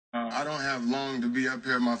I don't have long to be up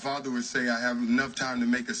here. My father would say I have enough time to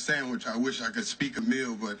make a sandwich. I wish I could speak a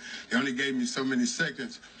meal, but he only gave me so many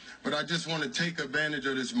seconds. But I just want to take advantage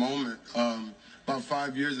of this moment. About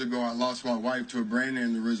 5 years ago, I lost my wife to a brain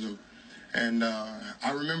aneurysm. And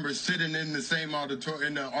I remember sitting in the same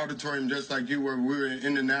auditorium just like you were. We were in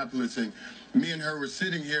Indianapolis, and me and her were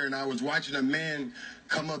sitting here, and I was watching a man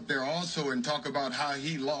come up there also and talk about how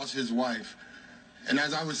he lost his wife. And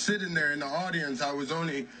as I was sitting there in the audience, I was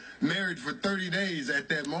only married for 30 days at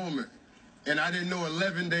that moment. And I didn't know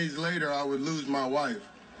 11 days later I would lose my wife.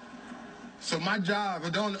 So my job,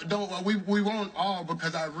 we won't all,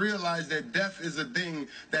 because I realized that death is a thing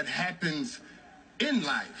that happens in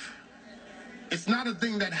life. It's not a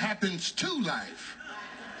thing that happens to life.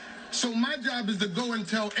 So my job is to go and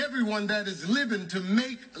tell everyone that is living to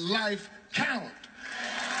make life count.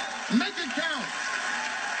 Make it count.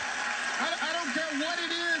 I don't care what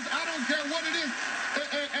it is. I don't care what it is.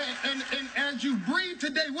 And as you breathe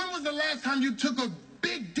today, when was the last time you took a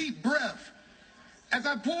big, deep breath? As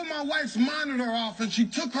I pulled my wife's monitor off and she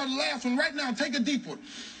took her last one, right now, take a deep one.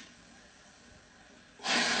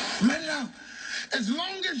 Let it out. As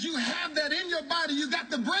long as you have that in your body, you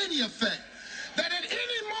got the Brady effect. That at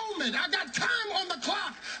any moment, I got time on the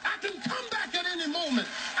clock. I can come back at any moment.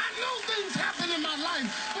 I know things happen in my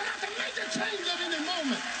life, but I can make a change at any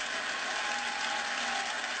moment.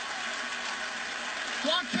 So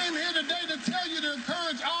I came here today to tell you, to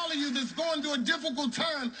encourage all of you that's going through a difficult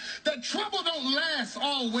time, that trouble don't last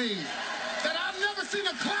always. That I've never seen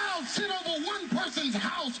a cloud sit over one person's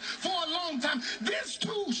house for a long time. This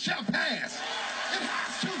too shall pass. It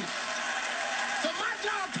has to. So my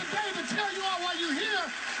job today to tell you all while you're here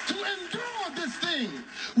to endure this thing.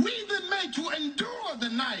 We've been made to endure the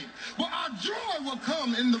night, but our joy will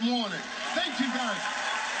come in the morning. Thank you, guys.